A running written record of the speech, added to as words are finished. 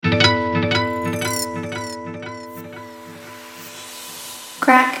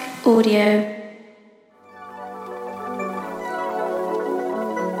Crack Audio.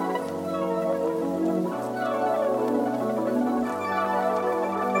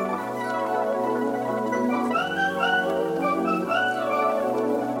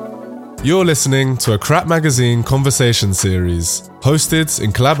 You're listening to a Crack Magazine conversation series, hosted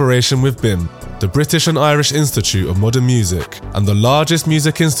in collaboration with BIM, the British and Irish Institute of Modern Music, and the largest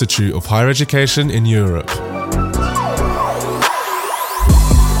music institute of higher education in Europe.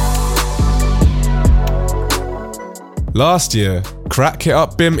 Last year, Crack hit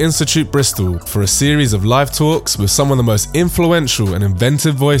up BIM Institute Bristol for a series of live talks with some of the most influential and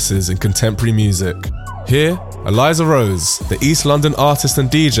inventive voices in contemporary music. Here, Eliza Rose, the East London artist and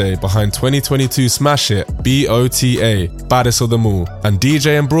DJ behind 2022 smash hit BOTA, Baddest of Them All, and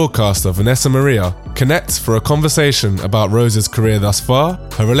DJ and broadcaster Vanessa Maria connect for a conversation about Rose's career thus far,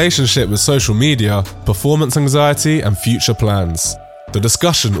 her relationship with social media, performance anxiety, and future plans. The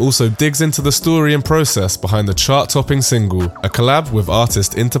discussion also digs into the story and process behind the chart-topping single, a collab with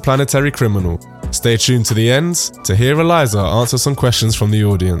artist Interplanetary Criminal. Stay tuned to the end to hear Eliza answer some questions from the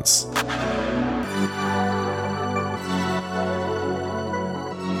audience.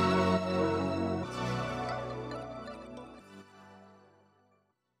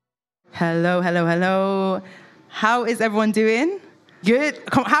 Hello. How is everyone doing? Good?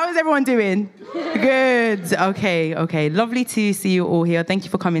 How is everyone doing? Good. Okay. Lovely to see you all here. Thank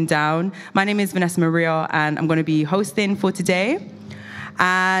you for coming down. My name is Vanessa Maria, and I'm going to be hosting for today.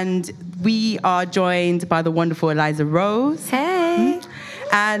 And we are joined by the wonderful Eliza Rose. Hey.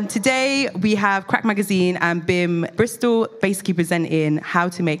 And today we have Crack Magazine and BIM Bristol basically presenting how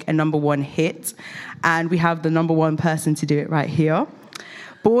to make a number one hit. And we have the number one person to do it right here.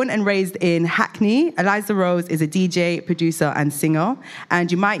 Born and raised in Hackney, Eliza Rose is a DJ, producer, and singer,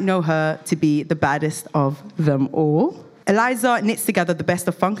 and you might know her to be the baddest of them all. Eliza knits together the best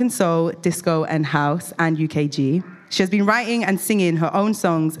of funk and soul, disco and house, and UKG. She has been writing and singing her own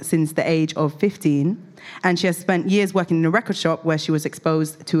songs since the age of 15, and she has spent years working in a record shop where she was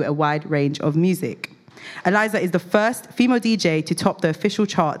exposed to a wide range of music. Eliza is the first female DJ to top the official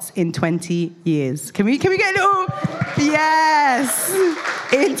charts in 20 years. Can we get a little... Yes!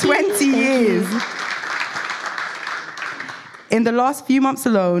 In 20 years. In the last few months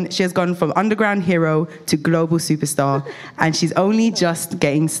alone, she has gone from underground hero to global superstar, and she's only just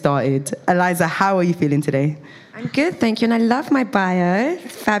getting started. Eliza, how are you feeling today? I'm good, thank you, and I love my bio.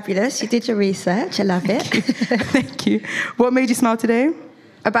 It's fabulous. You did your research. I love it. Thank you. What made you smile today?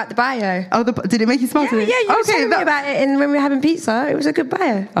 About the bio. Oh, did it make you smile today? Yeah, you were telling me about it when we were having pizza. It was a good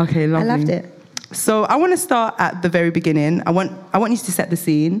bio. Okay, lovely. I loved it. So I want to start at the very beginning. I want you to set the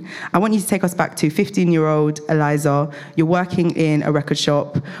scene. I want you to take us back to 15-year-old Eliza. You're working in a record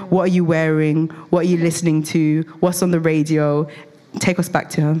shop. What are you wearing? What are you listening to? What's on the radio? Take us back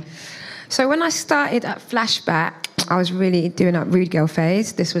to her. So when I started at Flashback, I was really doing up rude girl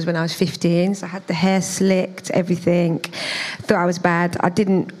phase. This was when I was 15, so I had the hair slicked, everything. Thought I was bad.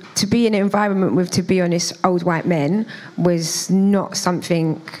 To be in an environment with, to be honest, old white men was not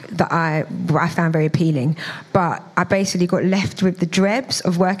something that I found very appealing. But I basically got left with the dregs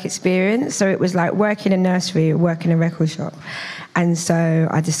of work experience. So it was like working in a nursery, working in a record shop. And so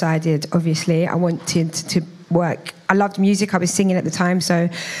I decided, obviously, I wanted to work. I loved music. I was singing at the time, so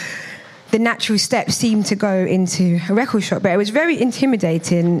the natural step seemed to go into a record shop, but it was very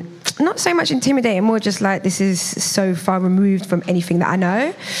intimidating. Not so much intimidating, more just like, this is so far removed from anything that I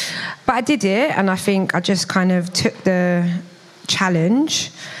know. But I did it, and I think I just kind of took the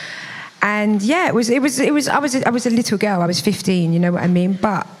challenge. And yeah, I was a little girl. I was 15, you know what I mean?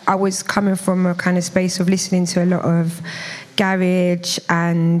 But I was coming from a kind of space of listening to a lot of garage,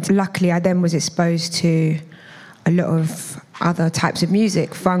 and luckily I then was exposed to a lot of other types of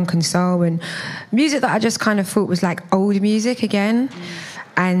music, funk and soul, and music that I just kind of thought was like old music again.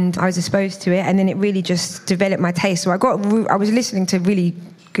 And I was exposed to it, and then it really just developed my taste. So I was listening to really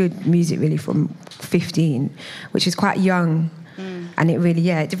good music really from 15, which is quite young. And it really,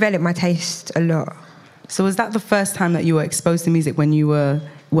 it developed my taste a lot. So was that the first time that you were exposed to music, when you were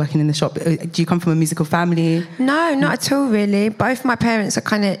working in the shop? Do you come from a musical family? No, not at all, really. Both my parents are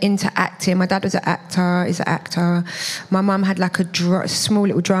kind of into acting. My dad was an actor. My mum had like a small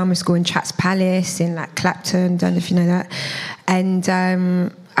little drama school in Chats Palace in like Clapton. Don't know if you know that. And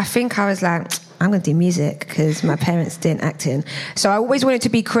I think I was like, I'm going to do music because my parents didn't acting. So I always wanted to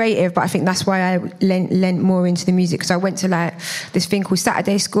be creative, but I think that's why I lent more into the music, because I went to like this thing called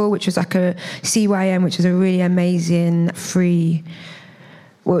Saturday School, which was like a CYM, which was a really amazing free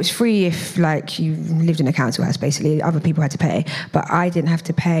Well, it was free if like you lived in a council house, basically. Other people had to pay, but I didn't have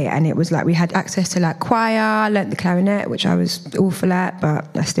to pay. And it was like we had access to like choir. I learnt the clarinet, which I was awful at, but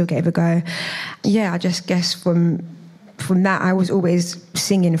I still gave it a go. Yeah, I just guess from that, I was always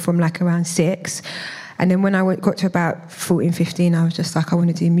singing from like around 6. And then when I got to about 14, 15, I was just like, I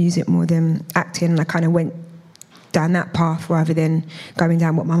want to do music more than acting. And I kind of went down that path rather than going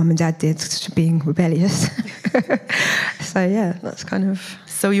down what my mum and dad did, being rebellious. So yeah, that's kind of...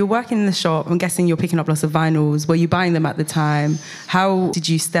 So you're working in the shop. I'm guessing you're picking up lots of vinyls. Were you buying them at the time? How did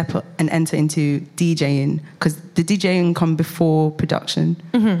you step up and enter into DJing? Because the DJing come before production.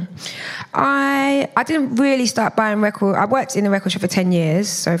 Mm-hmm. I didn't really start buying records. I worked in a record shop for 10 years,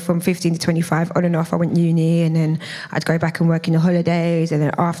 so from 15 to 25, on and off. I went uni, and then I'd go back and work in the holidays, and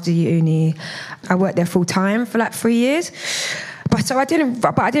then after uni, I worked there full time for like 3 years. But I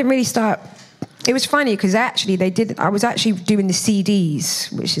didn't really start. It was funny because I was actually doing the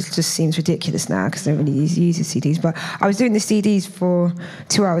CDs, which just seems ridiculous now because they don't really use the CDs. But I was doing the CDs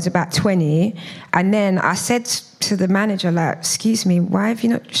till I was about 20, and then I said to the manager, like, "Excuse me, why have you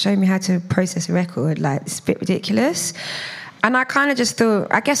not shown me how to process a record? Like, it's a bit ridiculous." And I kind of just thought,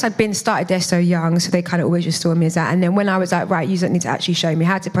 I guess I'd been started there so young, so they kind of always just saw me as that. And then when I was like, right, you don't need to actually show me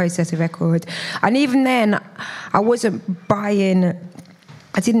how to process a record. And even then, I wasn't buying.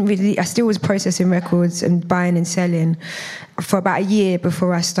 I still was processing records and buying and selling for about a year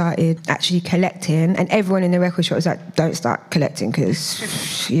before I started actually collecting. And everyone in the record shop was like, don't start collecting because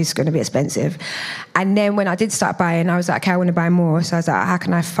it's going to be expensive. And then when I did start buying, I was like, okay, I want to buy more. So I was like, how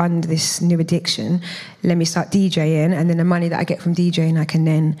can I fund this new addiction? Let me start DJing. And then the money that I get from DJing, I can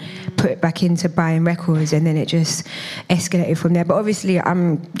then put it back into buying records. And then it just escalated from there. But obviously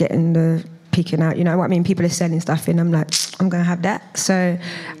I'm getting the... peeking out, you know what I mean? People are selling stuff in. I'm like, I'm going to have that. So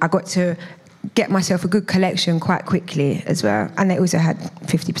I got to get myself a good collection quite quickly as well. And they also had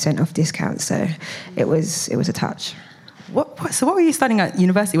 50% off discount. So it was a touch. So what were you studying at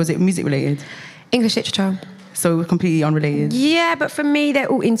university? Was it music related? English literature. So completely unrelated? Yeah, but for me,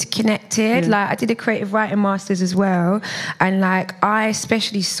 they're all interconnected. Yeah. Like, I did a creative writing master's as well. And like,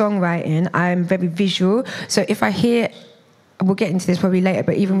 especially songwriting, I'm very visual. So if I hear... We'll get into this probably later,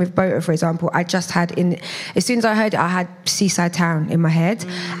 but even with Bota, for example, I just had as soon as I heard it, I had Seaside Town in my head.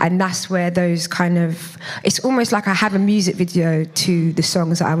 And that's where those kind of, it's almost like I have a music video to the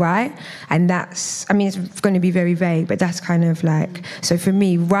songs that I write. And that's, I mean, it's going to be very vague, but that's kind of like, so for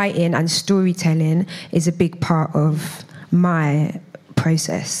me, writing and storytelling is a big part of my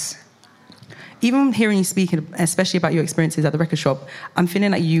process. Even hearing you speak, especially about your experiences at the record shop, I'm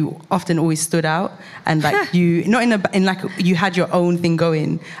feeling like you often always stood out, and like you, not in like you had your own thing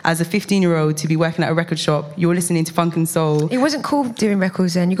going. As a 15-year-old to be working at a record shop, you were listening to funk and soul. It wasn't cool doing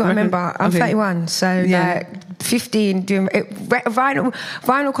records then. You got to remember, I'm 31, so yeah. Like 15 doing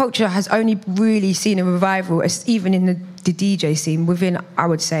vinyl culture has only really seen a revival, even in the DJ scene within, I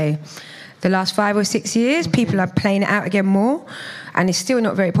would say, the last 5 or 6 years. People are playing it out again more. And it's still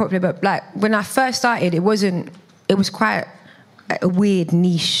not very popular, but like when I first started, it was quite a weird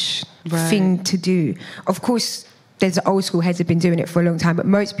niche thing to do. Of course, there's the old school heads have been doing it for a long time, but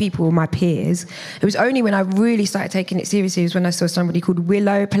most people, my peers, it was only when I really started taking it seriously was when I saw somebody called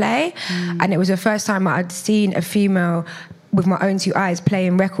Willow play. And it was the first time I'd seen a female with my own 2 eyes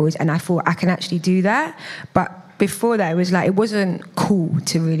playing records, and I thought I can actually do that. But before that, it was like, it wasn't cool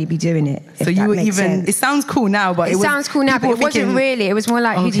to really be doing it. So you were even, sense. It sounds cool now, but it sounds cool now, but it wasn't really. It was more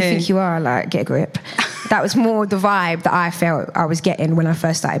like, who do you think you are? Like, get a grip. That was more the vibe that I felt I was getting when I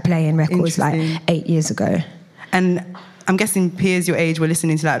first started playing records like 8 years ago. And I'm guessing peers your age were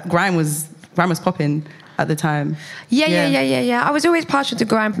listening to that. Grime was popping at the time. Yeah. I was always partial to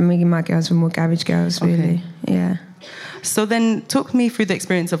grime, but me and my girls were more garage girls, really. Okay. Yeah. So then talk me through the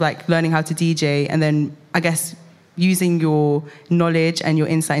experience of like learning how to DJ, and then I guess using your knowledge and your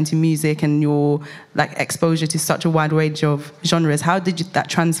insight into music and your like exposure to such a wide range of genres. How did that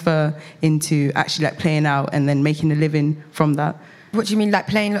transfer into actually like playing out and then making a living from that? What do you mean, like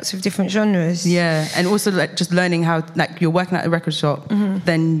playing lots of different genres? Yeah, and also like just learning how, like you're working at a record shop,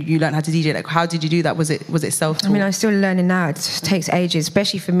 then you learn how to DJ. Like, how did you do that? Was it self-taught? I mean, I'm still learning now. It just takes ages,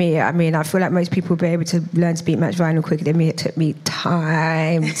 especially for me. I mean, I feel like most people will be able to learn to beat match vinyl quicker than me. It took me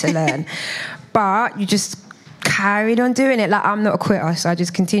time to learn. But you just carried on doing it. Like, I'm not a quitter, so I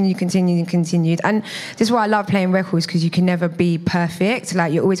just continued. And this is why I love playing records, because you can never be perfect.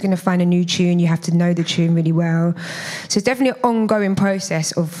 Like, you're always going to find a new tune. You have to know the tune really well. So it's definitely an ongoing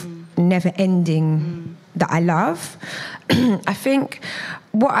process of never ending that I love. I think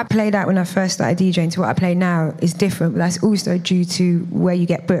what I played out when I first started DJing to what I play now is different, but that's also due to where you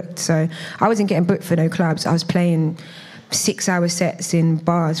get booked. So I wasn't getting booked for no clubs. I was playing 6-hour sets in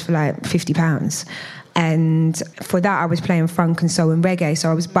bars for like £50. And for that, I was playing funk and soul and reggae. So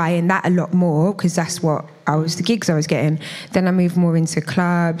I was buying that a lot more because that's what the gigs I was getting. Then I moved more into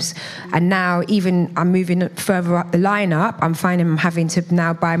clubs. And now even I'm moving further up the lineup. I'm finding I'm having to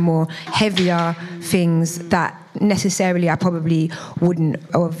now buy more heavier things that necessarily I probably wouldn't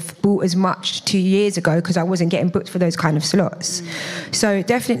have bought as much 2 years ago because I wasn't getting booked for those kind of slots. So it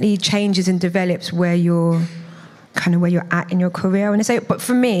definitely changes and develops where you're at in your career. I want to say, but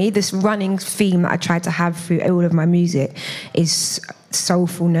for me, this running theme that I tried to have through all of my music is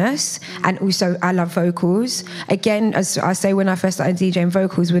soulfulness, and also I love vocals. Again, as I say, when I first started DJing,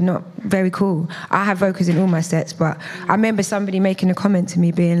 vocals were not very cool. I have vocals in all my sets, but I remember somebody making a comment to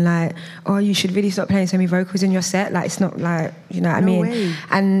me being like, oh, you should really stop playing so many vocals in your set, like it's not like, you know what I mean? Way.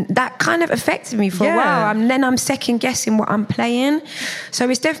 And that kind of affected me for a while, and then I'm second guessing what I'm playing. So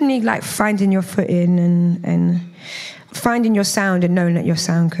it's definitely like finding your footing and finding your sound and knowing that your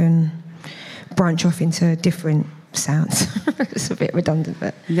sound can branch off into different sounds. It's a bit redundant,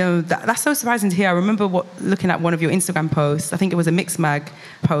 but that's so surprising to hear. I remember looking at one of your Instagram posts. I think it was a Mix Mag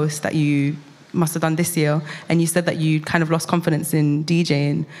post that you must have done this year, and you said that you kind of lost confidence in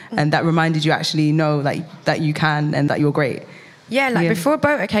DJing, and that reminded you actually know like that you can and that you're great. Yeah, before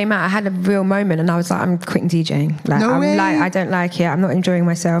Boater came out, I had a real moment, and I was like, I'm quitting DJing. Like, no way. I don't like it. I'm not enjoying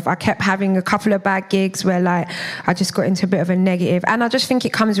myself. I kept having a couple of bad gigs where, like, I just got into a bit of a negative. And I just think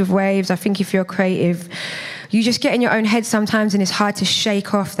it comes with waves. I think if you're creative, you just get in your own head sometimes, and it's hard to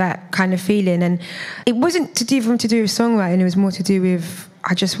shake off that kind of feeling. And it wasn't to do with songwriting. It was more to do with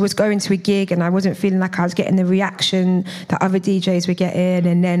I just was going to a gig and I wasn't feeling like I was getting the reaction that other DJs were getting,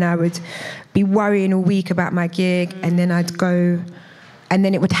 and then I would be worrying all week about my gig, and then I'd go, and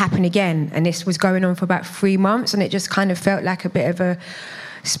then it would happen again, and this was going on for about 3 months, and it just kind of felt like a bit of a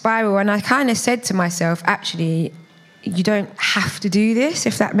spiral. And I kind of said to myself, actually, you don't have to do this,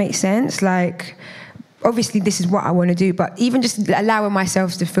 if that makes sense. Like, obviously this is what I want to do, but even just allowing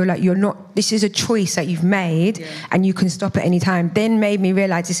myself to feel like this is a choice that you've made, and you can stop at any time, then made me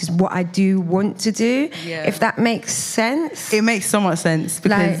realise this is what I do want to do, if that makes sense. It makes so much sense,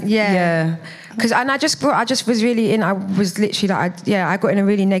 because because I just was really in. I was literally like, I got in a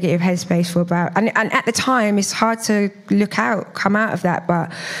really negative headspace for about, and at the time it's hard to come out of that,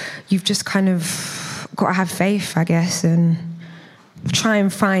 but you've just kind of got to have faith, I guess, and try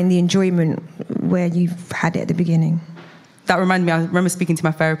and find the enjoyment where you've had it at the beginning. That reminded me, I remember speaking to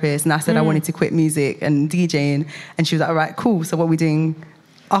my therapist, and I said I wanted to quit music and DJing, and she was like, all right, cool, so what are we doing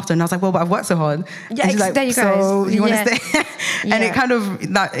after? And I was like, well, but I've worked so hard. Yeah, and she's like, there you go. So you want to stay? And it kind of,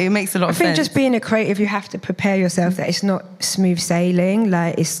 it makes a lot of sense. I think just being a creative, you have to prepare yourself that it's not smooth sailing.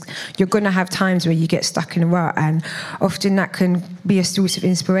 Like, you're going to have times where you get stuck in a rut, and often that can be a source of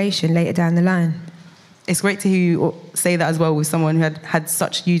inspiration later down the line. It's great to hear you say that as well, with someone who had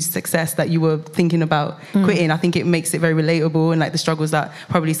such huge success that you were thinking about quitting. I think it makes it very relatable, and like the struggles that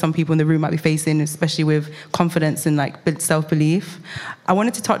probably some people in the room might be facing, especially with confidence and like self-belief. I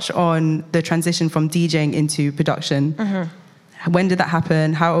wanted to touch on the transition from DJing into production. When did that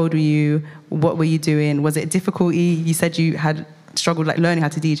happen? How old were you? What were you doing? Was it difficulty? You said you had struggled like learning how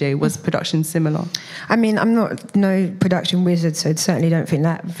to DJ. Was production similar? I mean, I'm not no production wizard, so I certainly don't think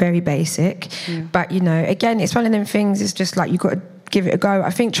that. Very basic. But, you know, again, it's one of them things, it's just like you've got to give it a go.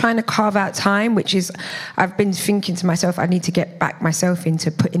 I think trying to carve out time, which is, I've been thinking to myself, I need to get back myself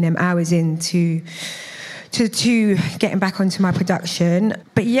into putting them hours into to getting back onto my production.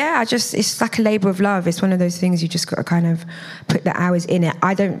 But yeah, it's like a labour of love. It's one of those things you just got to kind of put the hours in it.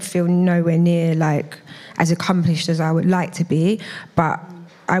 I don't feel nowhere near like as accomplished as I would like to be, but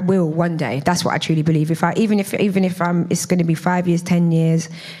I will one day. That's what I truly believe. Even if it's going to be 5 years, 10 years,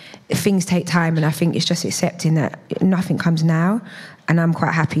 things take time, and I think it's just accepting that nothing comes now, and I'm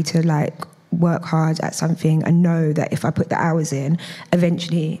quite happy to like work hard at something and know that if I put the hours in,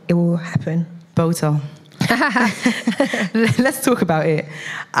 eventually it will happen. Boater. Let's talk about it.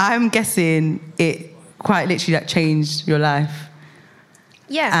 I'm guessing it quite literally like changed your life.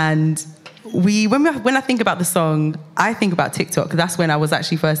 Yeah. And when I think about the song, I think about TikTok, because that's when I was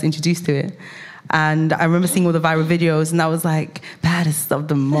actually first introduced to it. And I remember seeing all the viral videos, and I was like, baddest of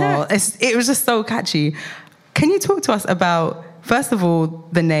them all. It was just so catchy. Can you talk to us about, first of all,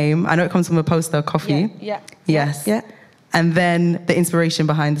 the name? I know it comes from a poster, Coffee. Yeah. Yes. Yeah. And then the inspiration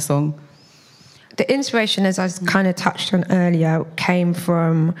behind the song. The inspiration, as I kind of touched on earlier, came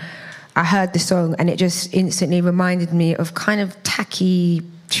from, I heard the song and it just instantly reminded me of kind of tacky,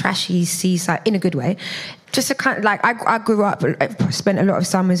 trashy seaside, in a good way, just a kind of like, I grew up, spent a lot of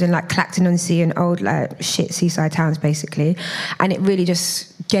summers in like Clacton-on-Sea and old like shit seaside towns basically, and it really just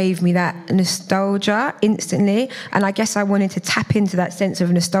gave me that nostalgia instantly. And I guess I wanted to tap into that sense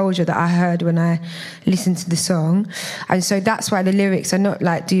of nostalgia that I heard when I listened to the song. And so that's why the lyrics are not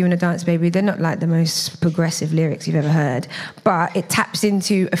like "Do You Wanna Dance, Baby?" They're not like the most progressive lyrics you've ever heard, but it taps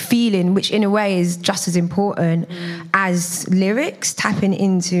into a feeling which in a way is just as important as lyrics, tapping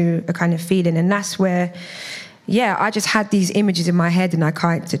into a kind of feeling. And that's where, yeah, I just had these images in my head and I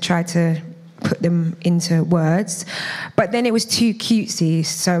tried to put them into words. But then it was too cutesy,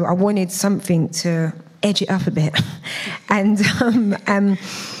 so I wanted something to edge it up a bit. And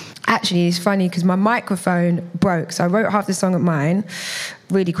actually, it's funny because my microphone broke, so I wrote half the song at mine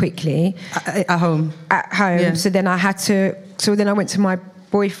really quickly. At home? At home. Yeah. So then I went to my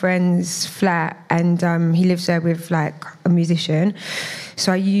boyfriend's flat, and he lives there with like a musician.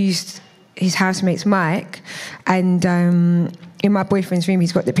 So I used his housemate's mic, and in my boyfriend's room,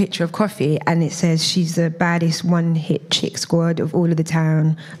 he's got the picture of Coffee, and it says she's the baddest one-hit chick squad of all of the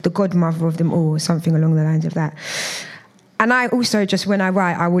town, the godmother of them all, something along the lines of that. And I also, just when I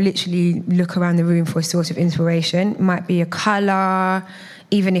write, I will literally look around the room for a source of inspiration. It might be a colour,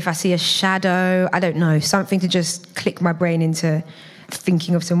 even if I see a shadow, I don't know, something to just click my brain into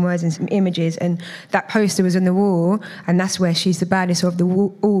thinking of some words and some images. And that poster was on the wall, and that's where she's the baddest of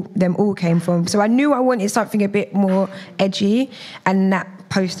them all came from. So I knew I wanted something a bit more edgy, and that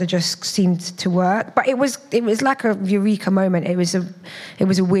poster just seemed to work. But it was like a eureka moment. It was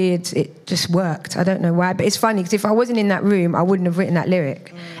a weird, it just worked. I don't know why, but it's funny because if I wasn't in that room, I wouldn't have written that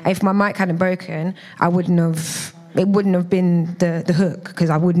lyric. If my mic hadn't broken, it wouldn't have been the hook, because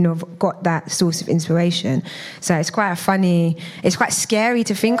I wouldn't have got that source of inspiration. So it's quite scary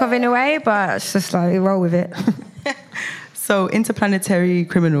to think of in a way, but it's just like, roll with it. So Interplanetary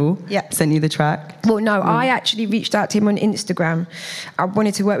Criminal sent you the track? Well, no, I actually reached out to him on Instagram. I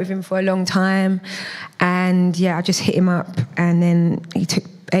wanted to work with him for a long time, and yeah, I just hit him up, and then he took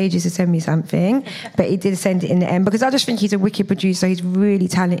ages to send me something, but he did send it in the end, because I just think he's a wicked producer. He's really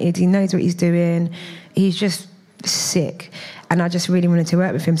talented, he knows what he's doing, he's just sick, and I just really wanted to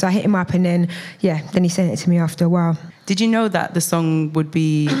work with him. So I hit him up, and then he sent it to me after a while. Did you know that the song would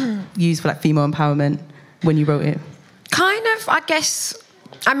be used for like female empowerment when you wrote it? Kind of, I guess.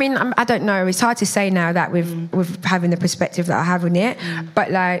 I mean, I don't know. It's hard to say now that with having the perspective that I have on it, but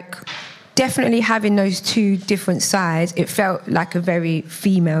like, definitely having those two different sides, it felt like a very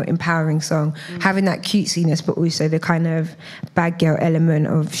female empowering song. Having that cutesiness, but also the kind of bad girl element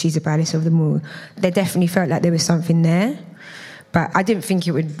of she's the baddest of them all. There definitely felt like there was something there, but I didn't think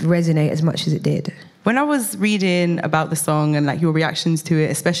it would resonate as much as it did. When I was reading about the song and like your reactions to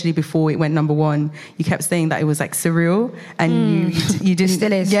it, especially before it went number one, you kept saying that it was like surreal, and you didn't. It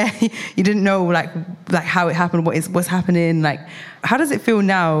still is. Yeah, you didn't know like how it happened, what's happening. Like, how does it feel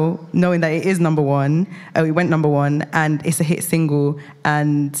now, knowing that it is number one? It went number one, and it's a hit single,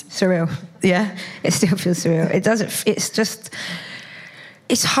 and surreal. Yeah, it still feels surreal. It doesn't.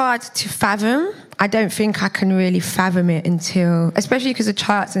 It's hard to fathom. I don't think I can really fathom it until, especially because the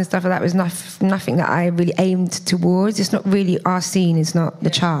charts and stuff like that was nothing that I really aimed towards. It's not really our scene, it's not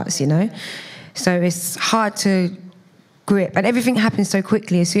the charts, you know? So it's hard to grip. And everything happens so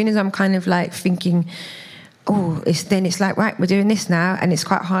quickly. As soon as I'm kind of like thinking, it's like, right, we're doing this now. And it's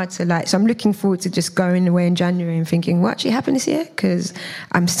quite hard to like, so I'm looking forward to just going away in January and thinking, what actually happened this year? Because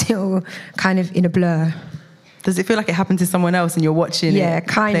I'm still kind of in a blur. Does it feel like it happened to someone else and you're watching it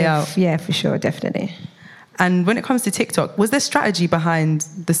play out? Yeah, for sure, definitely. And when it comes to TikTok, was there strategy behind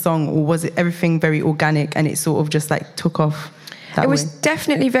the song, or was it everything very organic and it sort of just like took off that way? It was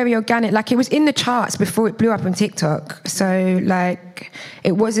definitely very organic. Like, it was in the charts before it blew up on TikTok. So like,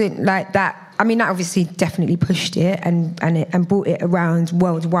 it wasn't like that. I mean, that obviously definitely pushed it and brought it around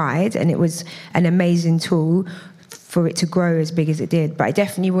worldwide, and it was an amazing tool for it to grow as big as it did. But it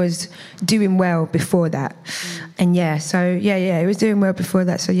definitely was doing well before that. And it was doing well before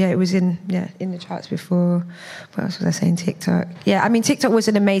that. So it was in the charts before. What else was I saying? TikTok. Yeah, I mean, TikTok was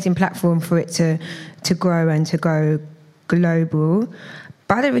an amazing platform for it to grow and to go global.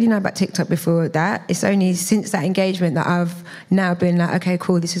 But I didn't really know about TikTok before that. It's only since that engagement that I've now been like, okay,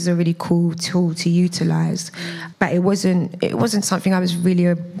 cool, this is a really cool tool to utilise. But it wasn't something I was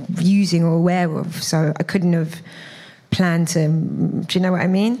really using or aware of. So I couldn't have planned to, do you know what I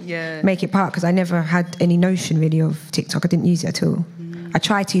mean? Yeah. Make it part, because I never had any notion really of TikTok. I didn't use it at all. I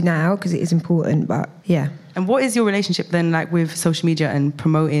try to now because it is important, but yeah. And what is your relationship then like with social media and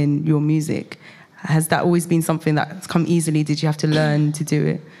promoting your music? Has that always been something that's come easily? Did you have to learn to do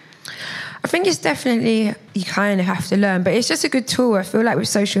it? I think it's definitely, you kind of have to learn, but it's just a good tool. I feel like with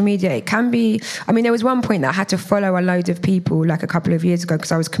social media, it can be, I mean, there was one point that I had to follow a load of people like a couple of years ago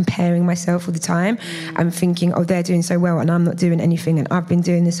because I was comparing myself all the time and thinking, oh, they're doing so well and I'm not doing anything and I've been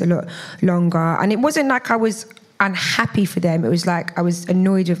doing this a lot longer. And it wasn't like I was unhappy for them. It was like I was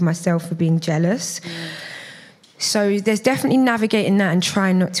annoyed with myself for being jealous. So there's definitely navigating that and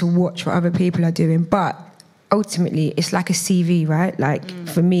trying not to watch what other people are doing. But ultimately, it's like a CV, right? Like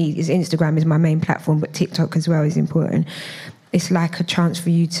for me, Instagram is my main platform, but TikTok as well is important. It's like a chance for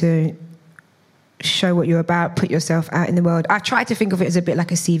you to show what you're about, put yourself out in the world. I try to think of it as a bit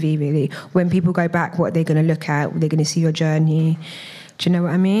like a CV, really. When people go back, what they're going to look at, they're going to see your journey. Do you know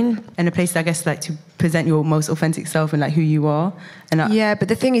what I mean? And a place, I guess, like to present your most authentic self and like who you are. And yeah, but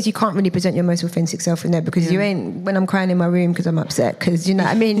the thing is, you can't really present your most authentic self in there because you ain't, when I'm crying in my room because I'm upset, because, you know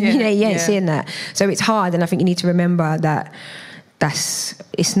what I mean? You ain't seeing that. So it's hard, and I think you need to remember that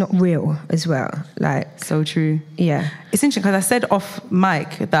it's not real as well. Like, so true. Yeah. It's interesting because I said off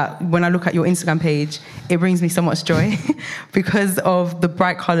mic that when I look at your Instagram page, it brings me so much joy because of the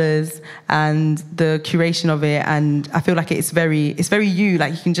bright colours and the curation of it. And I feel like it's very you.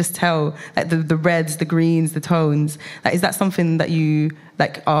 Like, you can just tell, like, the reds, the greens, the tones. Like, is that something that you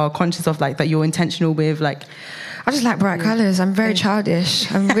like are conscious of, like, that you're intentional with? Like, I just like bright colours. I'm very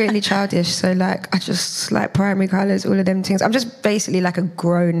childish. I'm really childish. So, like, I just like primary colours, all of them things. I'm just basically like a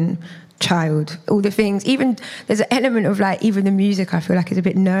grown child. All the things. Even there's an element of, like, even the music I feel like is a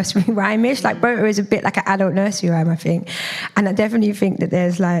bit nursery rhyme-ish. Like, Bota is a bit like an adult nursery rhyme, I think. And I definitely think that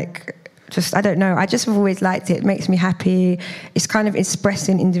there's, like, just, I don't know. I just have always liked it. It makes me happy. It's kind of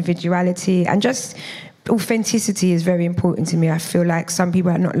expressing individuality and just... authenticity is very important to me. I feel like some people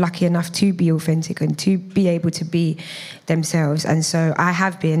are not lucky enough to be authentic and to be able to be themselves, and so I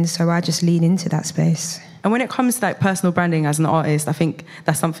have been, so I just lean into that space. And when it comes to, like, personal branding as an artist, I think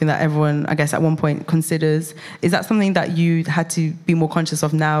that's something that everyone, I guess, at one point considers. Is that something that you had to be more conscious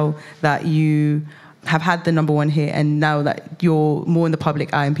of now that you have had the number one hit and now that you're more in the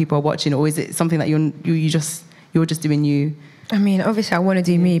public eye and people are watching, or is it something that you're just doing you? I mean, obviously I want to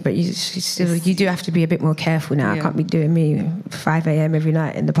do me, but you do have to be a bit more careful now. I can't be doing me 5 a.m. every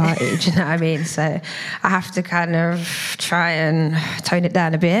night in the party, do you know what I mean? So I have to kind of try and tone it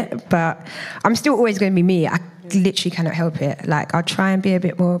down a bit, but I'm still always going to be me. I literally cannot help it. Like, I'll try and be a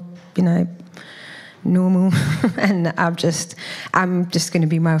bit more, you know, normal and I'm just going to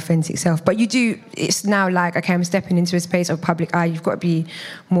be my authentic self. But it's now like, okay, I'm stepping into a space of public eye. You've got to be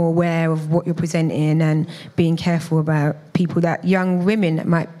more aware of what you're presenting and being careful about people, that young women that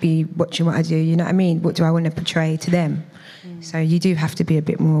might be watching what I do, you know what I mean? What do I want to portray to them? So you do have to be a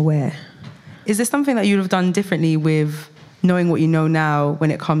bit more aware. Is there something that you'd have done differently with knowing what you know now when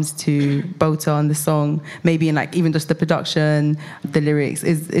it comes to Bota and the song, maybe in, like, even just the production, the lyrics?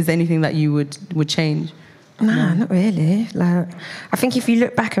 Is there anything that you would change? No, not really. Like, I think if you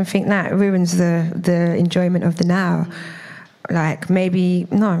look back and think that, it ruins the enjoyment of the now. Like, maybe,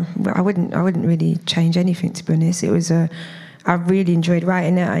 no, I wouldn't really change anything, to be honest. I really enjoyed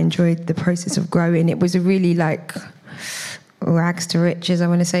writing it. I enjoyed the process of growing. It was a really, like, rags to riches, I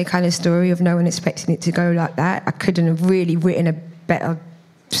want to say, kind of story of no one expecting it to go like that. I couldn't have really written a better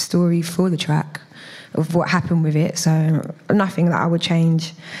story for the track of what happened with it. So nothing that I would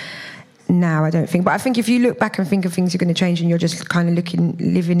change now, I don't think. But I think if you look back and think of things you're going to change and you're just kind of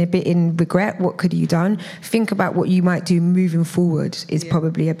living a bit in regret, what could you done? Think about what you might do moving forward is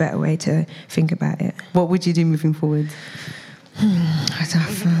probably a better way to think about it. What would you do moving forward?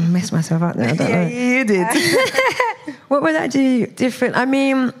 I messed myself up there. I don't know. You did. What would I do different? I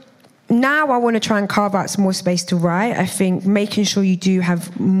mean, now I want to try and carve out some more space to write. I think making sure you do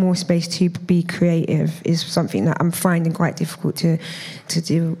have more space to be creative is something that I'm finding quite difficult to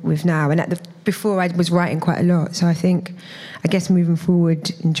deal with now. And before I was writing quite a lot. So I guess moving forward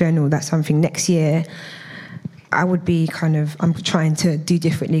in general, that's something next year I would be I'm trying to do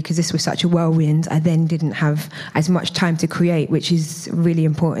differently because this was such a whirlwind. I then didn't have as much time to create, which is really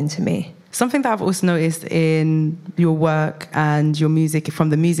important to me. Something that I've also noticed in your work and your music, from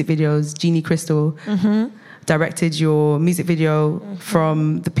the music videos, Jeannie Crystal directed your music video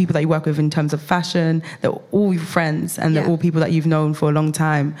from the people that you work with in terms of fashion. They're all your friends and they're all people that you've known for a long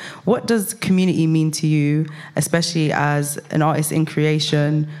time. What does community mean to you, especially as an artist in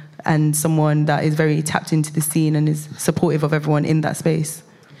creation and someone that is very tapped into the scene and is supportive of everyone in that space?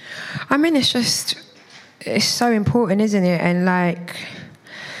 I mean, it's so important, isn't it? And like,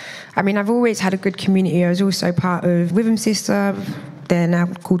 I mean, I've always had a good community. I was also part of Rhythm Sister. They're now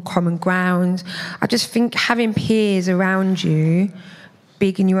called Common Ground. I just think having peers around you,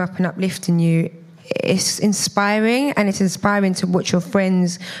 bigging you up and uplifting you, it's inspiring, and it's inspiring to watch your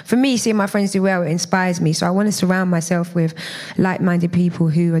friends. For me, seeing my friends do well, it inspires me. So I want to surround myself with like-minded people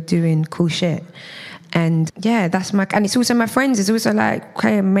who are doing cool shit. And yeah, and it's also my friends. It's also like,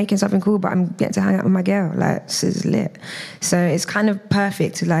 okay, I'm making something cool, but I'm getting to hang out with my girl. Like, this is lit. So it's kind of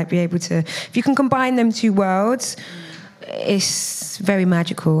perfect to like be able to, if you can combine them two worlds, it's very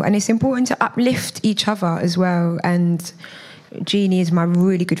magical. And it's important to uplift each other as well. And Jeannie is my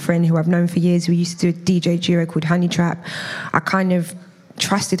really good friend who I've known for years. We used to do a DJ duo called Honey Trap. I kind of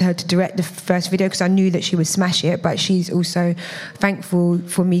trusted her to direct the first video because I knew that she would smash it, but she's also thankful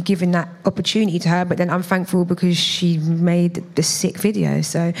for me giving that opportunity to her. But then I'm thankful because she made the sick video.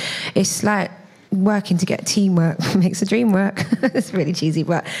 So it's like working to get teamwork makes the dream work. It's really cheesy,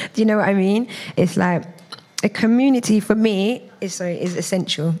 but do you know what I mean? It's like a community for me is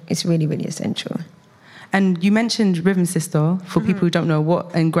essential. It's really, really essential. And you mentioned Rhythm Sister, for people who don't know,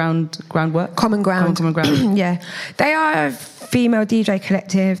 what, and Groundwork? Common Ground. Common Ground. Yeah. They are a female DJ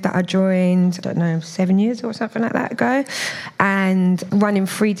collective that I joined, I don't know, 7 years or something like that ago, and running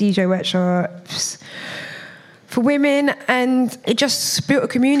free DJ workshops for women, and it just built a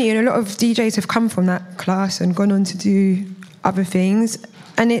community, and a lot of DJs have come from that class and gone on to do other things.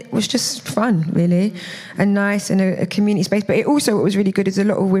 And it was just fun, really, and nice, and a community space. But what was really good is a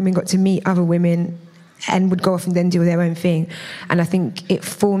lot of women got to meet other women and would go off and then do their own thing. And I think it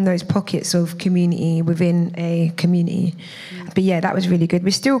formed those pockets of community within a community. But yeah, that was really good.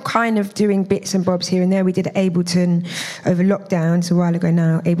 We're still kind of doing bits and bobs here and there. We did Ableton over lockdown, so a while ago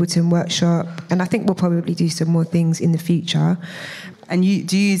now, Ableton workshop. And I think we'll probably do some more things in the future. And do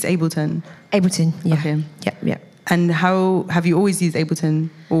you use Ableton? Ableton, yeah. Okay. Yep. And how have you always used Ableton,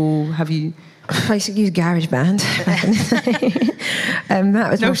 or have you? I used to use GarageBand.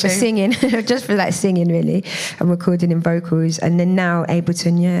 That was more for singing, just for like singing really, and recording in vocals. And then now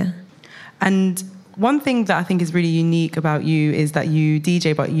Ableton, yeah. And one thing that I think is really unique about you is that you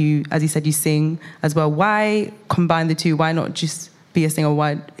DJ, but you, as you said, you sing as well. Why combine the two? Why not just be a singer?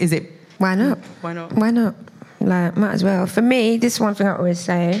 Why not? Why not? Like, might as well. For me, this is one thing I always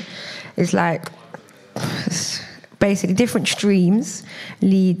say is like, basically different streams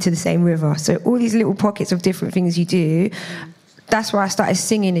lead to the same river. So all these little pockets of different things you do, that's why I started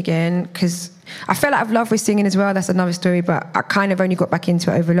singing again, because I fell out of love with singing as well. That's another story, but I kind of only got back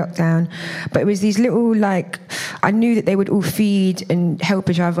into it over lockdown. But it was these little, like, I knew that they would all feed and help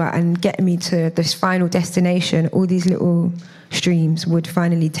each other and get me to this final destination. All these little streams would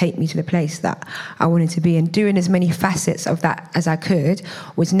finally take me to the place that I wanted to be. And doing as many facets of that as I could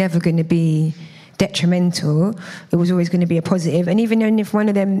was never going to be detrimental. It was always going to be a positive. And even if one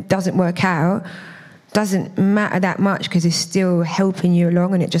of them doesn't work out, doesn't matter that much, because it's still helping you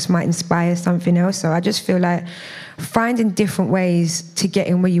along, and it just might inspire something else. So I just feel like finding different ways to get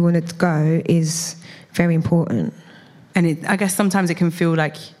in where you want to go is very important. And I guess sometimes it can feel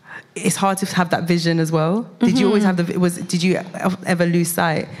like it's hard to have that vision as well. Did you always have did you ever lose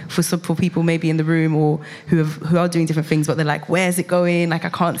sight for people maybe in the room or who are doing different things, but they're like, where's it going? Like, I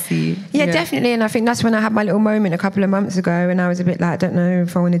can't see. Yeah, definitely. And I think that's when I had my little moment a couple of months ago, and I was a bit like, I don't know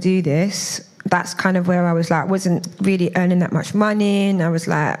if I want to do this. That's kind of where I was like, wasn't really earning that much money, and I was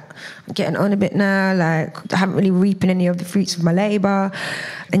like, I'm getting on a bit now, like I haven't really reaping any of the fruits of my labour,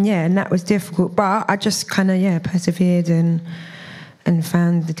 and that was difficult. But I just kind of persevered and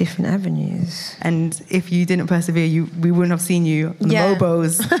found the different avenues. And if you didn't persevere, we wouldn't have seen you on the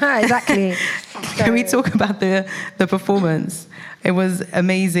Mobos. Exactly. Can we talk about the performance? It was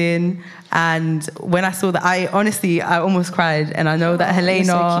amazing. And when I saw that, I almost cried. And I know that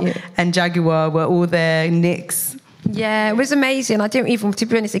Helena and Jaguar were all there, Nyx. Yeah, it was amazing. I didn't even, to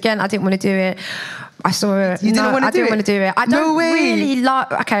be honest, again, I didn't want to do it. I saw it. You didn't want to do it? I didn't want to do it. I don't really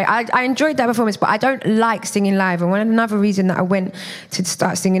like... Okay, I enjoyed that performance, but I don't like singing live. And another reason that I went to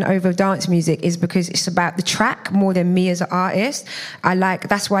start singing over dance music is because it's about the track more than me as an artist.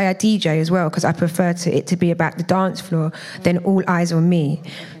 That's why I DJ as well, because I prefer it to be about the dance floor than all eyes on me.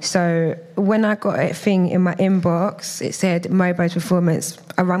 So when I got a thing in my inbox, it said Mobo's performance.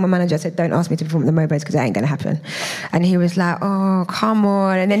 I rang my manager, I said, don't ask me to perform at the Mobo's because that ain't going to happen. And he was like, oh, come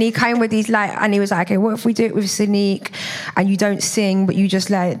on. And then he came with these and he was like, okay, what if we do it with Sonique and you don't sing, but you just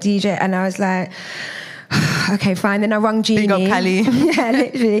like DJ? And I was like, okay, fine. Then I rung Jeannie. Big up Cali. Yeah,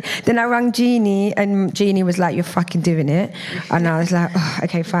 literally. Then I rung Jeannie, and Jeannie was like, you're fucking doing it. And I was like, oh,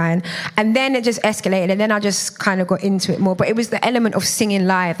 okay, fine. And then it just escalated, and then I just kind of got into it more. But it was the element of singing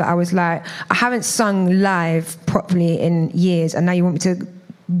live that I was like, I haven't sung live properly in years, and now you want me to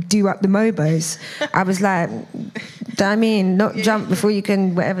do up the Mobos. I was like, not jump before you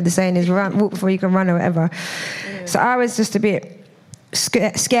can, whatever the saying is, walk before you can run or whatever. Yeah. So I was just a bit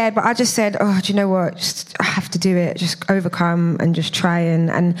scared, but I just said, oh, do you know what? Just, I have to do it. Just overcome and just try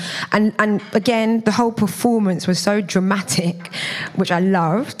and again, the whole performance was so dramatic, which I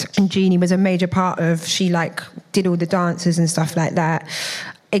loved. And Jeannie was a major part of. She like did all the dances and stuff like that.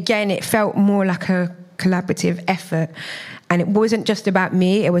 Again, it felt more like a collaborative effort. And it wasn't just about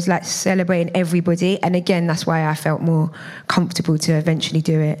me, it was like celebrating everybody. And again, that's why I felt more comfortable to eventually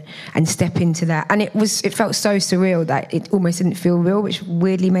do it and step into that. And it felt so surreal that it almost didn't feel real, which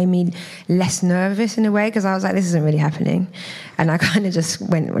weirdly made me less nervous in a way, because I was like, this isn't really happening. And I kind of just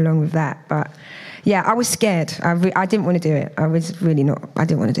went along with that. But yeah, I was scared. I didn't want to do it. I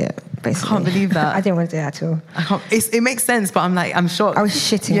didn't want to do it, basically. I can't believe that. I didn't want to do it at all. It makes sense, but I'm shocked. I was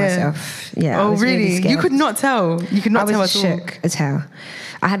shitting myself. Yeah. Oh, really? You could not tell? You could not tell at all? I was shook as hell.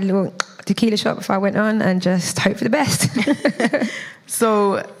 I had a little tequila shot before I went on and just hope for the best.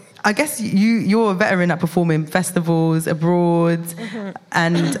 So I guess you're a veteran at performing festivals abroad,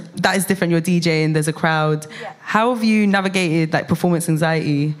 and that is different. You're DJing, there's a crowd. Yeah. How have you navigated like performance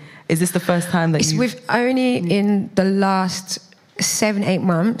anxiety? Is this the first time that We've only in the last 7-8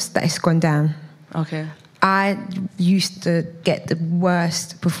 months that it's gone down. Okay. I used to get the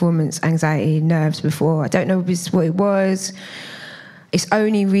worst performance anxiety nerves before. I don't know what it was. It's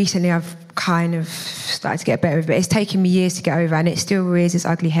only recently I've kind of started to get better with it. It's taken me years to get over, and it still rears its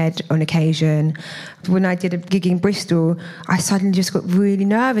ugly head on occasion. When I did a gig in Bristol, I suddenly just got really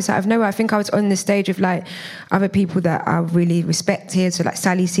nervous out of nowhere. I think I was on the stage with like other people that I really respected. So like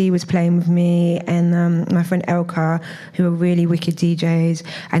Sally C was playing with me, and my friend Elka, who were really wicked DJs.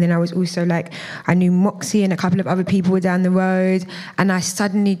 And then I was also like, I knew Moxie and a couple of other people were down the road, and I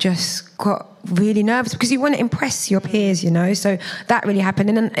suddenly just got really nervous because you want to impress your peers, you know. So that really happened,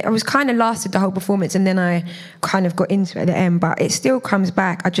 and then I was kind of lasted the whole performance, and then I kind of got into it at the end. But it still comes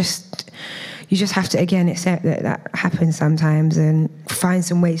back. You just have to again accept that happens sometimes and find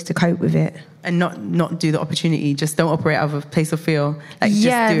some ways to cope with it. And not do the opportunity. Just don't operate out of a place of fear. Like,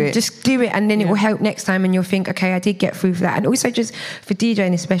 just do it, and then it will help next time, and you'll think, okay, I did get through for that. And also just for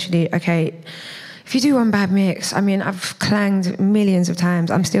DJing especially, okay, if you do one bad mix, I mean, I've clanged millions of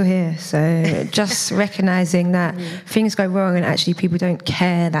times. I'm still here. So just recognizing that things go wrong and actually people don't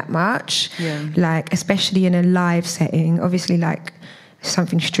care that much. Yeah. Like, especially in a live setting. Obviously, like,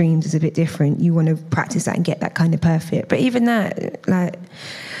 something streamed is a bit different. You want to practice that and get that kind of perfect. But even that, like,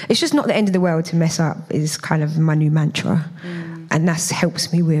 it's just not the end of the world to mess up is kind of my new mantra. And that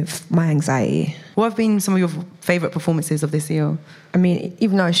helps me with my anxiety. What have been some of your favourite performances of this year? I mean,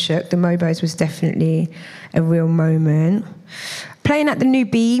 even though I was shook, the Mobos was definitely a real moment. Playing at the new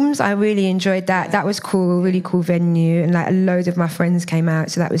Beams, I really enjoyed that. That was cool, really cool venue. And like a load of my friends came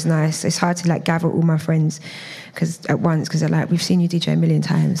out, so that was nice. It's hard to like gather all my friends at once because they're like, we've seen you DJ a million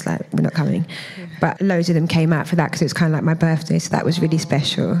times, like we're not coming. Yeah. But loads of them came out for that because it was kind of like my birthday, so that was really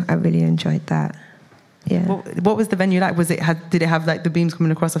special. I really enjoyed that. Yeah. What was the venue like? Did it have like the beams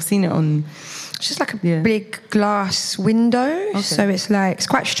coming across? I've seen it on. It's just like a big glass window. Okay. So it's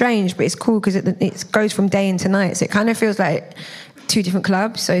quite strange, but it's cool because it goes from day into night. So it kind of feels like 2 different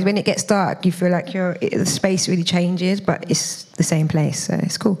clubs. So when it gets dark, you feel like the space really changes, but it's the same place. So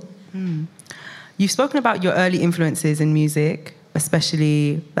it's cool. You've spoken about your early influences in music,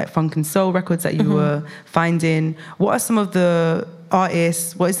 especially like funk and soul records that you were finding. What are some of the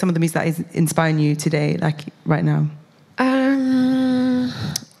artists, what is some of the music that is inspiring you today, like right now?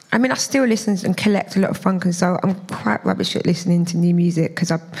 I mean, I still listen and collect a lot of funk and soul. I'm quite rubbish at listening to new music because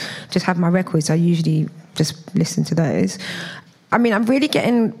I just have my records. I usually just listen to those. I mean, I'm really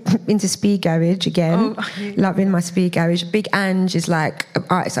getting into speed garage again. Loving my speed garage. Big Ange is like an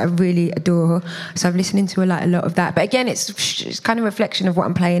artist I really adore. So I'm listening to a lot of that. But again, it's kind of a reflection of what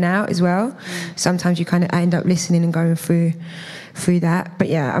I'm playing out as well. Sometimes you kind of end up listening and going through that. But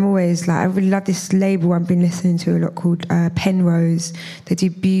yeah, I'm always like, I really love this label I've been listening to a lot called Penrose. They do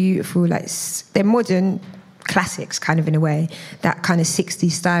beautiful, like, they're modern classics kind of in a way, that kind of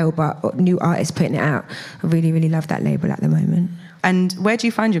 60s style, but new artists putting it out. I really, really love that label at the moment. And where do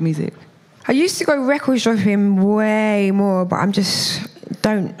you find your music? I used to go record shopping way more, but I'm just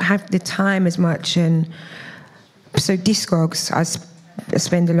don't have the time as much. And so Discogs, I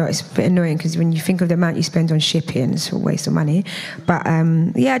spend a lot. It's a bit annoying because when you think of the amount you spend on shipping, it's a waste of money. But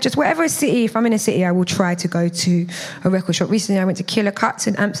just whatever city, if I'm in a city, I will try to go to a record shop. Recently, I went to Killer Cuts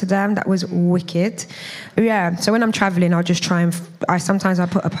in Amsterdam. That was wicked. Yeah, so when I'm traveling, I'll just try and... sometimes I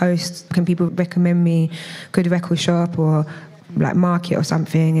put a post, can people recommend me good record shop or like market or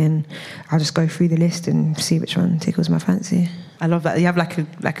something, and I'll just go through the list and see which one tickles my fancy. I love that. You have like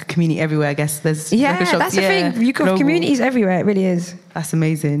a community everywhere, I guess. There's record shops. That's the thing. You got communities everywhere. It really is. That's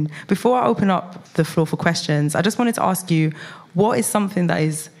amazing. Before I open up the floor for questions, I just wanted to ask you, what is something that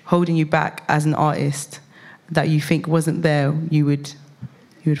is holding you back as an artist that you think wasn't there, you would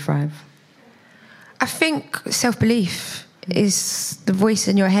thrive? I think self-belief is the voice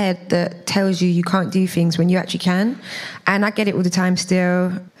in your head that tells you can't do things when you actually can. And I get it all the time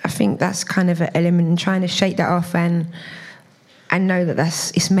still. I think that's kind of an element in trying to shake that off and know that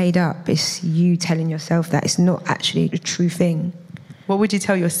it's made up. It's you telling yourself that it's not actually a true thing. What would you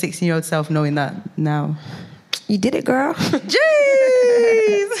tell your 16-year-old self knowing that now? You did it, girl. Jeez!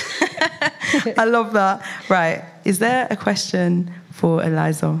 I love that. Right. Is there a question for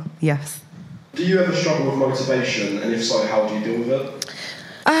Eliza? Yes. Do you ever struggle with motivation? And if so, how do you deal with it?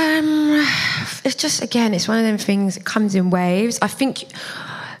 It's just, again, it's one of them things that comes in waves. I think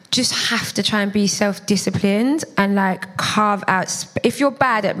just have to try and be self-disciplined and like carve out. If you're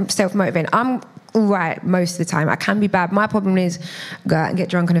bad at self-motivating, I'm all right most of the time. I can be bad. My problem is go out and get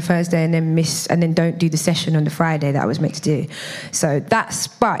drunk on a Thursday and then don't do the session on the Friday that I was meant to do. So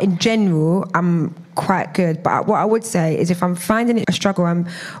but in general, I'm quite good. But what I would say is if I'm finding it a struggle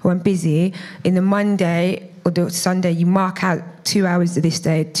or I'm busy, in the Monday or the Sunday, you mark out 2 hours of this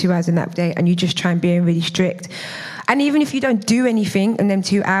day, 2 hours in that day, and you just try and be really strict. And even if you don't do anything in them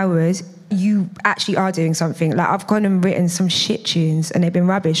 2 hours, you actually are doing something. Like I've gone and written some shit tunes and they've been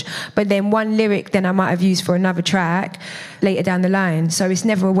rubbish, but then one lyric then I might have used for another track later down the line. So it's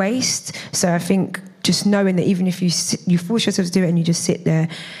never a waste. So I think just knowing that even if you force yourself to do it and you just sit there,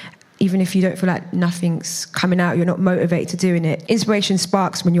 even if you don't feel like nothing's coming out, you're not motivated to doing it. Inspiration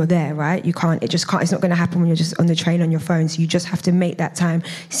sparks when you're there, right? It's not going to happen when you're just on the train on your phone. So you just have to make that time,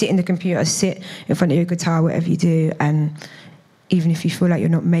 sit in the computer, sit in front of your guitar, whatever you do. And even if you feel like you're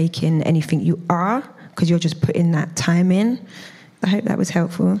not making anything, you are, because you're just putting that time in. I hope that was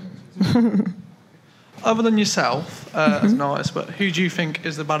helpful. Other than yourself as an artist, but who do you think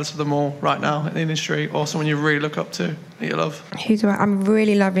is the baddest of them all right now in the industry, or someone you really look up to that you love? I'm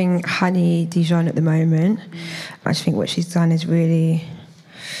really loving Honey Dijon at the moment. I just think what she's done is really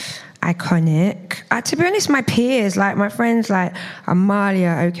iconic. To be honest, my peers, like my friends like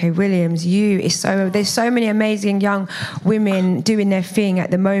Amalia, OK Williams, there's so many amazing young women doing their thing at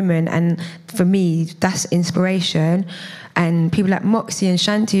the moment, and for me, that's inspiration. And people like Moxie and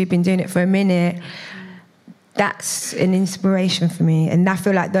Shanti who've been doing it for a minute, that's an inspiration for me. And I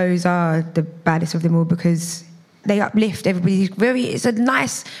feel like those are the baddest of them all because they uplift everybody. It's a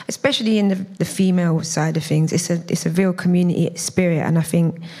nice, especially in the female side of things, it's a real community spirit, and I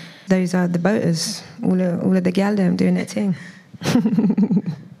think those are the boaters, all of the gal them doing their thing.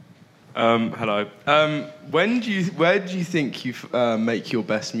 Hello. Where do you think you make your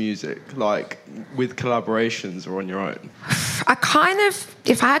best music? Like with collaborations or on your own? I kind of,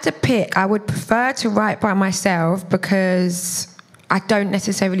 if I had to pick, I would prefer to write by myself because I don't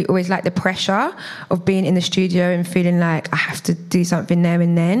necessarily always like the pressure of being in the studio and feeling like I have to do something there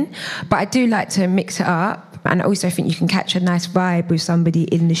and then. But I do like to mix it up. And I also think you can catch a nice vibe with somebody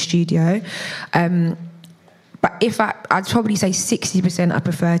in the studio. But I'd probably say 60% I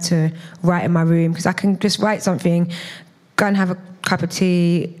prefer to write in my room because I can just write something, go and have a cup of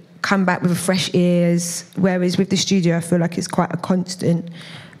tea, come back with fresh ears. Whereas with the studio, I feel like it's quite a constant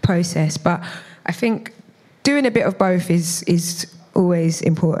process. But I think doing a bit of both is always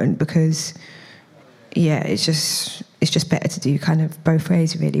important because, yeah, it's just better to do kind of both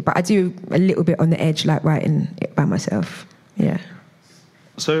ways, really. But I do a little bit on the edge, like writing it by myself. Yeah.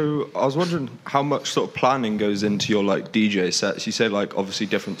 So I was wondering how much sort of planning goes into your like DJ sets. You say like obviously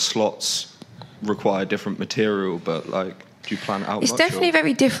different slots require different material, but like do you plan it out? It's definitely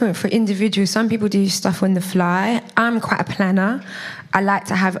very different for individuals. Some people do stuff on the fly. I'm quite a planner. I like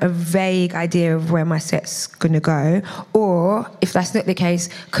to have a vague idea of where my set's going to go. Or if that's not the case,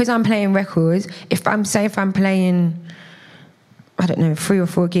 because I'm playing records, if I'm playing, I don't know, 3 or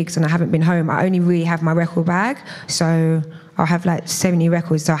 4 gigs and I haven't been home, I only really have my record bag. So I'll have like 70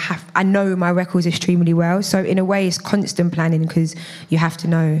 records. So I know my records extremely well. So in a way, it's constant planning because you have to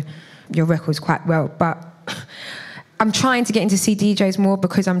know your records quite well. But I'm trying to get into see DJs more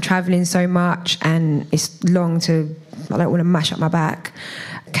because I'm traveling so much and it's long I don't want to mash up my back,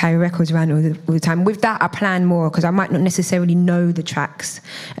 carry records around all the time. With that, I plan more because I might not necessarily know the tracks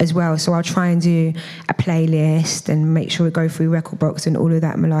as well. So I'll try and do a playlist and make sure we go through record box and all of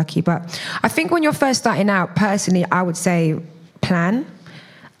that malarkey. But I think when you're first starting out, personally, I would say plan.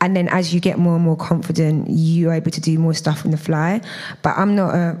 And then as you get more and more confident, you're able to do more stuff on the fly. But I'm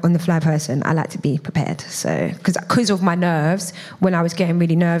not a on the fly person. I like to be prepared. So because of my nerves, when I was getting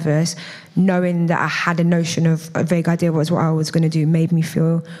really nervous, knowing that I had a notion of a vague idea was what I was going to do made me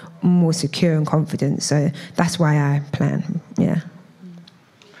feel more secure and confident. So that's why I plan. Yeah.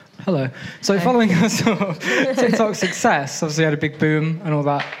 Hello. So following your sort of TikTok success, obviously you had a big boom and all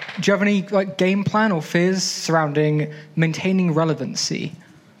that. Do you have any like game plan or fears surrounding maintaining relevancy?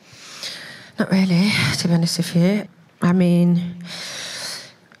 Not really, to be honest with you. I mean,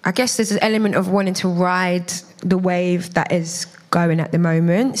 I guess there's an element of wanting to ride the wave that is going at the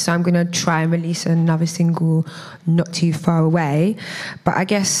moment. So I'm going to try and release another single not too far away. But I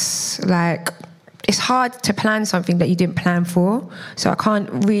guess, like, it's hard to plan something that you didn't plan for. So I can't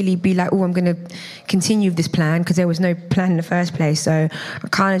really be like, oh, I'm going to continue with this plan, because there was no plan in the first place. So I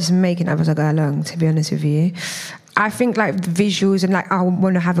kind of just make it up as I go along, to be honest with you. I think like the visuals and like I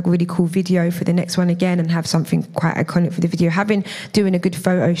want to have a really cool video for the next one again and have something quite iconic for the video. Doing a good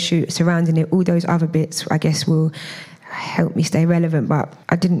photo shoot surrounding it, all those other bits I guess will help me stay relevant, but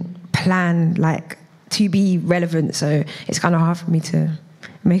I didn't plan like to be relevant, so it's kind of hard for me to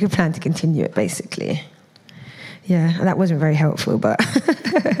make a plan to continue it basically. Yeah, that wasn't very helpful, but...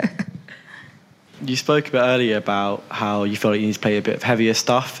 You spoke a bit earlier about how you felt like you need to play a bit of heavier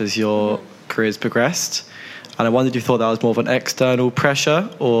stuff as your career's progressed. And I wondered if you thought that was more of an external pressure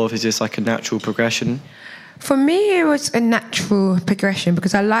or if it's just like a natural progression? For me, it was a natural progression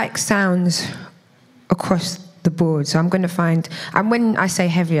because I like sounds across the board. So I'm going to find... And when I say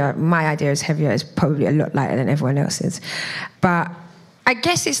heavier, my idea is heavier is probably a lot lighter than everyone else's. But I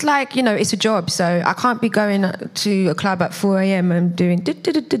guess it's like, you know, it's a job. So I can't be going to a club at 4 a.m. and doing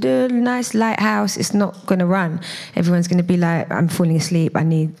nice lighthouse. It's not going to run. Everyone's going to be like, I'm falling asleep. I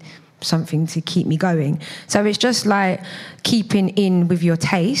need something to keep me going. So it's just like keeping in with your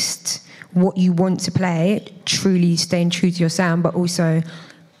taste, what you want to play, truly staying true to your sound, but also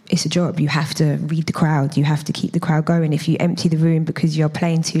it's a job. You have to read the crowd. You have to keep the crowd going. If you empty the room because you're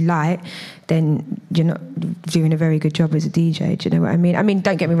playing too light, then you're not doing a very good job as a DJ. Do you know what I mean? I mean,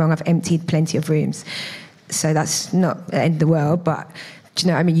 don't get me wrong, I've emptied plenty of rooms, so that's not the end of the world, but do you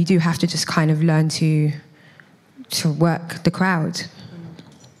know what I mean? You do have to just kind of learn to work the crowd.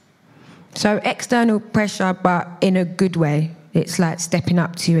 So external pressure, but in a good way. It's like stepping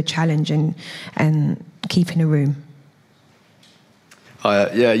up to a challenge and keeping a room.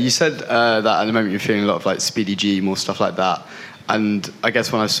 Yeah, you said that at the moment you're feeling a lot of like Speedy G, more stuff like that. And I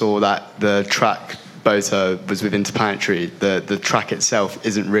guess when I saw that the track Boto was with Interplanetary, the track itself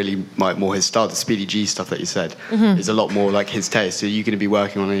isn't really like more his style. The Speedy G stuff that you said is a lot more like his taste. So are you going to be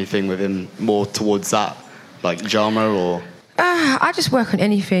working on anything with him more towards that like genre or...? I just work on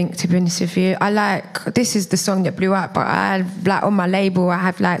anything, to be honest with you. This is the song that blew up, but I have, like, on my label, I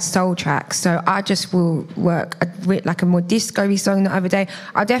have, like, soul tracks. So I just will work with, like, a more disco-y song the other day.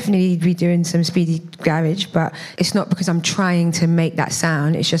 I'll definitely be doing some Speedy Garage, but it's not because I'm trying to make that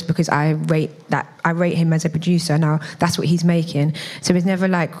sound. It's just because I rate him as a producer. Now, that's what he's making. So it's never,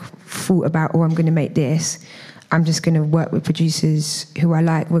 like, thought about, I'm going to make this. I'm just going to work with producers who I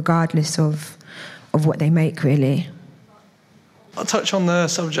like, regardless of what they make, really. I'll touch on the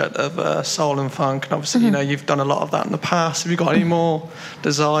subject of soul and funk, and obviously, you know, you've done a lot of that in the past. Have you got any more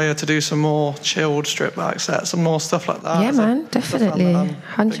desire to do some more chilled strip back sets, some more stuff like that? Yeah, man, definitely,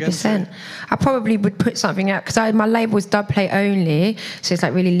 100%. I probably would put something out, because my label's dub play only, so it's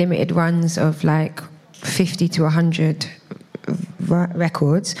like really limited runs of like 50 to 100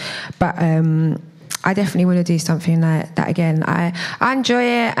 records, but I definitely want to do something like that again. I enjoy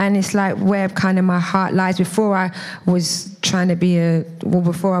it, and it's like where kind of my heart lies. Before I was trying to be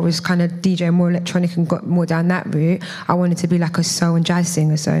before I was kind of DJ more electronic and got more down that route, I wanted to be like a soul and jazz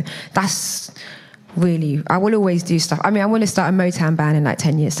singer. So that's really, I will always do stuff. I mean, I want to start a Motown band in like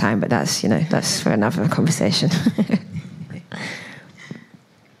 10 years' time, but that's for another conversation.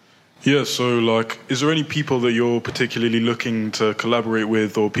 Yeah, so, like, is there any people that you're particularly looking to collaborate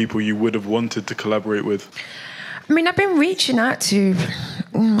with or people you would have wanted to collaborate with? I mean, I've been reaching out to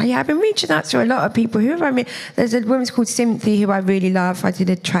a lot of people. There's a woman called Cynthia who I really love. I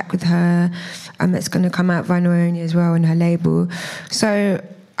did a track with her that's going to come out vinyl only as well on her label. So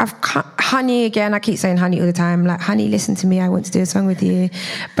Honey again, I keep saying Honey all the time. Like, Honey, listen to me, I want to do a song with you.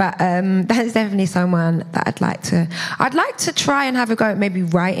 But that's definitely someone that I'd like to try and have a go at maybe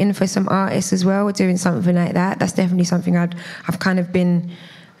writing for some artists as well, or doing something like that. That's definitely something I've kind of been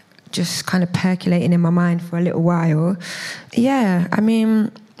just kind of percolating in my mind for a little while. Yeah, I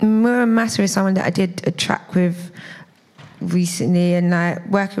mean, Mura Massa is someone that I did a track with recently, and like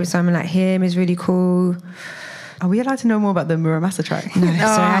working with someone like him is really cool. Are we allowed to know more about the Muramasa track? No,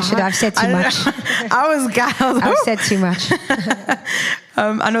 sorry, I've said too much. I was gagged. I've said too much.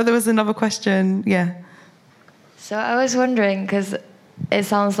 I know there was another question. Yeah. So I was wondering, because it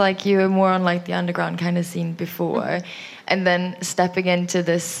sounds like you were more on like the underground kind of scene before, and then stepping into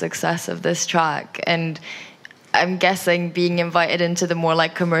this success of this track, and I'm guessing being invited into the more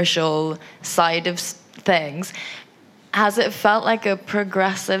like commercial side of things. Has it felt like a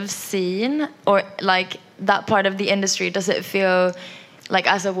progressive scene, or like that part of the industry? Does it feel like,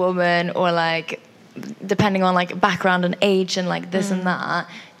 as a woman, or like depending on like background and age and like this and that,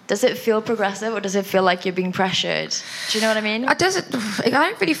 does it feel progressive, or does it feel like you're being pressured? Do you know what I mean? I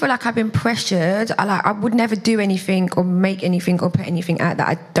don't really feel like I've been pressured. I would never do anything or make anything or put anything out that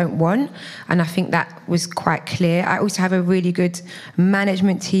I don't want, and I think that was quite clear. I also have a really good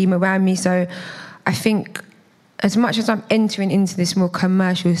management team around me, so I think as much as I'm entering into this more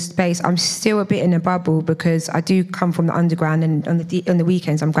commercial space, I'm still a bit in a bubble, because I do come from the underground, and on the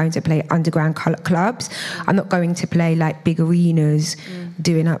weekends I'm going to play underground clubs. I'm not going to play like big arenas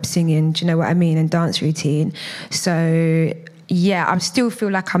doing up singing, do you know what I mean, and dance routine. So yeah, I still feel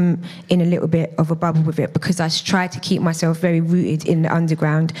like I'm in a little bit of a bubble with it, because I try to keep myself very rooted in the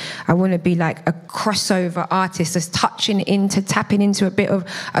underground. I want to be like a crossover artist that's tapping into a bit of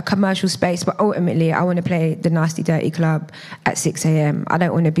a commercial space, but ultimately I want to play the Nasty Dirty Club at 6 a.m. I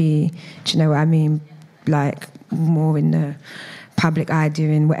don't want to be, do you know what I mean, like more in the public eye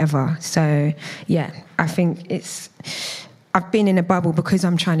doing whatever. So yeah, I think I've been in a bubble because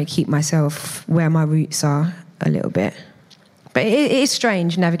I'm trying to keep myself where my roots are a little bit. But it is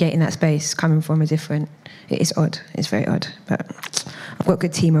strange navigating that space, coming from it is odd. It's very odd. But I've got a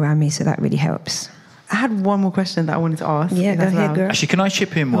good team around me, so that really helps. I had one more question that I wanted to ask. Yeah, go ahead, girl. Actually, can I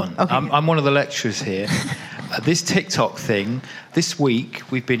chip in one? Okay. I'm one of the lecturers here. This TikTok thing, this week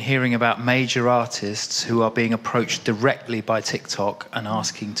we've been hearing about major artists who are being approached directly by TikTok and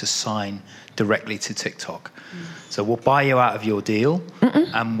asking to sign directly to TikTok. So we'll buy you out of your deal,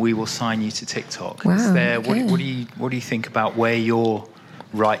 and we will sign you to TikTok. Wow, what do you think about where your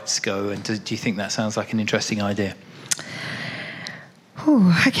rights go, and do you think that sounds like an interesting idea?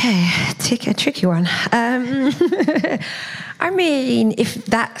 Oh, okay, a tricky one. I mean, if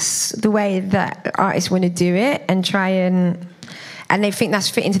that's the way that artists want to do it and try and they think that's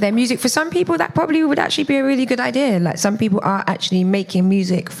fit into their music, for some people that probably would actually be a really good idea. Like, some people are actually making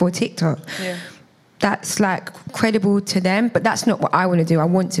music for TikTok. Yeah. That's like credible to them, but that's not what I want to do. I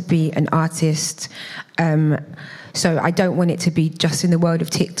want to be an artist, so I don't want it to be just in the world of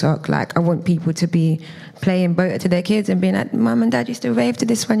TikTok. Like, I want people to be playing Bota to their kids and being like, "Mum and Dad used to rave to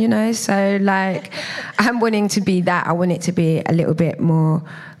this one," you know. So like, I'm wanting to be that. I want it to be a little bit more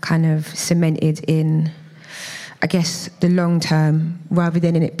kind of cemented in, I guess, the long term, rather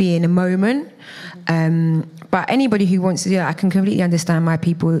than in it being a moment. But anybody who wants to do that, I can completely understand why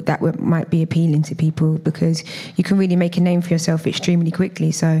might be appealing to people, because you can really make a name for yourself extremely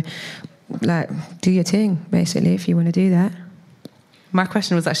quickly. So, like, do your thing, basically, if you want to do that. My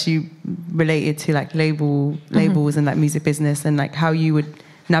question was actually related to like labels and like music business, and like how you would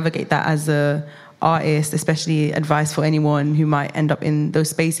navigate that as a artist, especially advice for anyone who might end up in those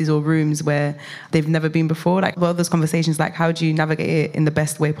spaces or rooms where they've never been before. Like, what are those conversations like? How do you navigate it in the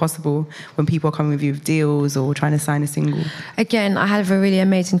best way possible when people are coming with you with deals or trying to sign a single? Again, I have a really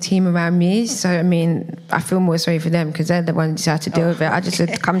amazing team around me, so I mean, I feel more sorry for them, because they're the ones who have to deal with it. I just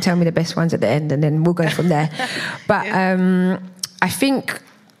said, come tell me the best ones at the end, and then we'll go from there. But I think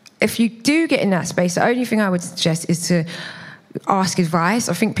if you do get in that space, the only thing I would suggest is to ask advice.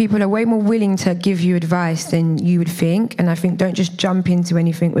 I think people are way more willing to give you advice than you would think, and I think don't just jump into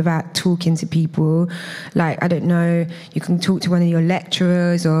anything without talking to people. Like, I don't know, you can talk to one of your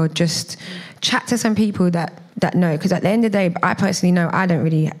lecturers, or just chat to some people that know, because at the end of the day, I personally know I don't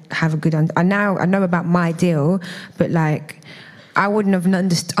really have a good I know about my deal, but like, I wouldn't have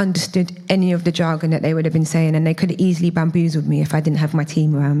understood any of the jargon that they would have been saying, and they could have easily bamboozled me if I didn't have my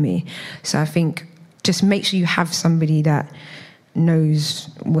team around me. So I think just make sure you have somebody that knows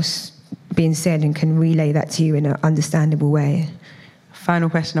what's being said and can relay that to you in an understandable way. Final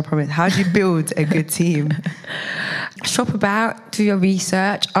question, I promise. How do you build a good team? Shop about, do your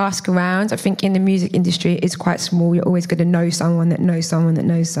research, ask around. I think in the music industry, it's quite small. You're always going to know someone that knows someone that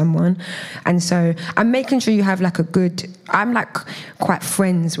knows someone. And so I'm making sure you have like I'm like quite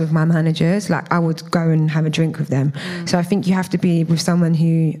friends with my managers. Like, I would go and have a drink with them. So I think you have to be with someone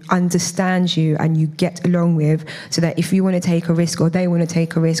who understands you and you get along with, so that if you want to take a risk, or they want to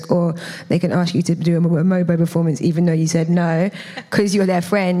take a risk, or they can ask you to do a Mobo performance even though you said no, because you're their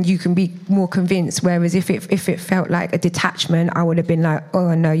friend, you can be more convinced. Whereas if it felt like like a detachment, I would have been like,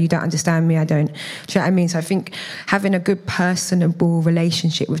 oh no, you don't understand me, I don't. Do you know what I mean? So I think having a good personable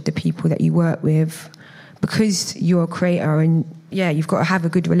relationship with the people that you work with, because you're a creator and you've got to have a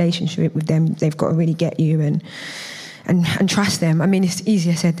good relationship with them. They've got to really get you and trust them. I mean, it's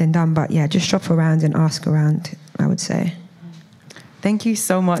easier said than done, but just shop around and ask around, I would say. Thank you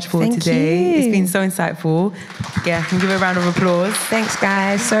so much for today. It's been so insightful. Yeah, can give a round of applause. Thanks,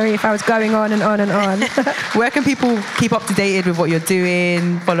 guys. Sorry if I was going on and on and on. Where can people keep up to date with what you're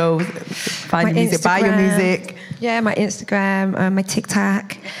doing? Follow, find your music, buy your music? Yeah, my Instagram, my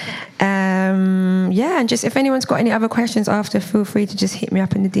TikTok. And just if anyone's got any other questions after, feel free to just hit me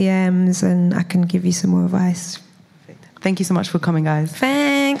up in the DMs and I can give you some more advice. Thank you so much for coming, guys.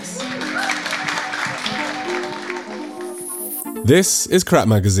 Thanks. This is Crack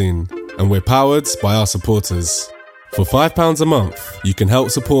Magazine, and we're powered by our supporters. For £5 a month, you can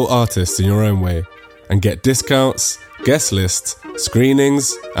help support artists in your own way and get discounts, guest lists,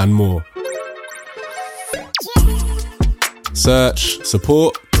 screenings, and more. Search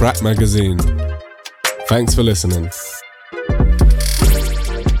Support Crack Magazine. Thanks for listening.